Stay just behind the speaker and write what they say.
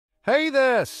Hey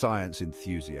there, science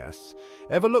enthusiasts.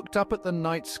 Ever looked up at the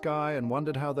night sky and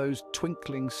wondered how those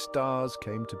twinkling stars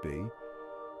came to be?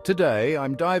 Today,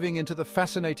 I'm diving into the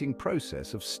fascinating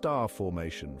process of star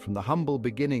formation, from the humble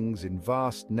beginnings in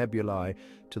vast nebulae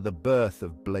to the birth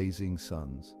of blazing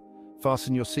suns.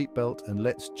 Fasten your seatbelt and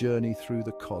let's journey through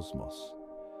the cosmos.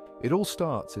 It all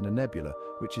starts in a nebula,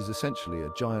 which is essentially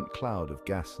a giant cloud of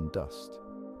gas and dust.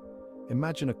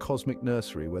 Imagine a cosmic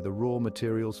nursery where the raw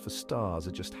materials for stars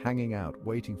are just hanging out,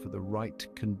 waiting for the right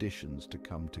conditions to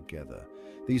come together.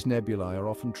 These nebulae are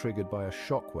often triggered by a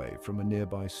shockwave from a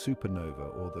nearby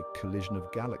supernova or the collision of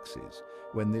galaxies.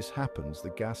 When this happens,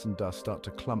 the gas and dust start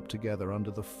to clump together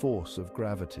under the force of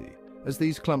gravity. As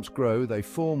these clumps grow, they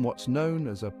form what's known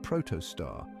as a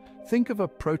protostar. Think of a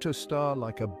protostar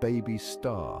like a baby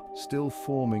star, still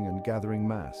forming and gathering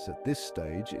mass. At this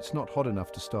stage, it's not hot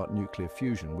enough to start nuclear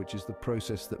fusion, which is the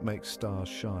process that makes stars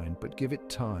shine. But give it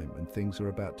time and things are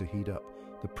about to heat up.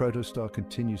 The protostar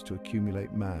continues to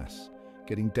accumulate mass,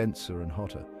 getting denser and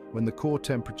hotter. When the core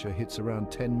temperature hits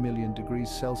around 10 million degrees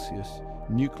Celsius,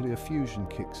 nuclear fusion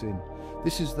kicks in.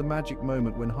 This is the magic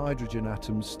moment when hydrogen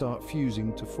atoms start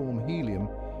fusing to form helium,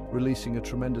 releasing a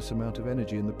tremendous amount of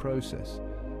energy in the process.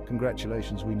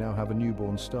 Congratulations, we now have a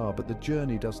newborn star, but the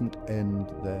journey doesn't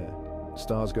end there.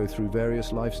 Stars go through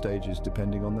various life stages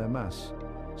depending on their mass.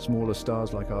 Smaller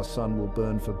stars like our Sun will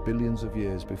burn for billions of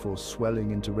years before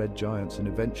swelling into red giants and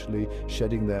eventually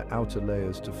shedding their outer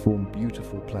layers to form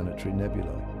beautiful planetary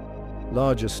nebulae.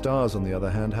 Larger stars, on the other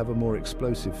hand, have a more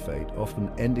explosive fate,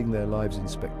 often ending their lives in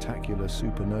spectacular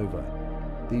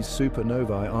supernovae. These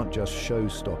supernovae aren't just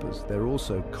showstoppers, they're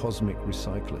also cosmic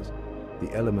recyclers.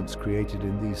 The elements created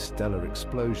in these stellar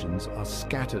explosions are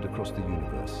scattered across the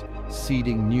universe,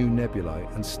 seeding new nebulae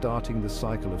and starting the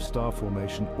cycle of star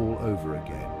formation all over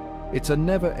again. It's a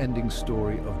never-ending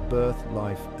story of birth,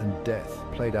 life, and death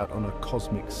played out on a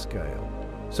cosmic scale.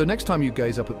 So next time you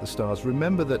gaze up at the stars,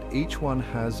 remember that each one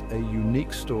has a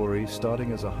unique story,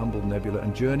 starting as a humble nebula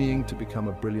and journeying to become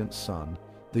a brilliant sun.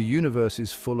 The universe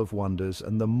is full of wonders,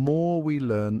 and the more we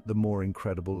learn, the more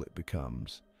incredible it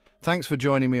becomes. Thanks for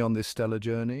joining me on this stellar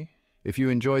journey. If you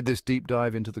enjoyed this deep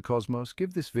dive into the cosmos,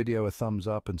 give this video a thumbs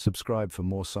up and subscribe for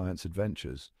more science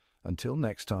adventures. Until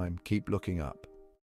next time, keep looking up.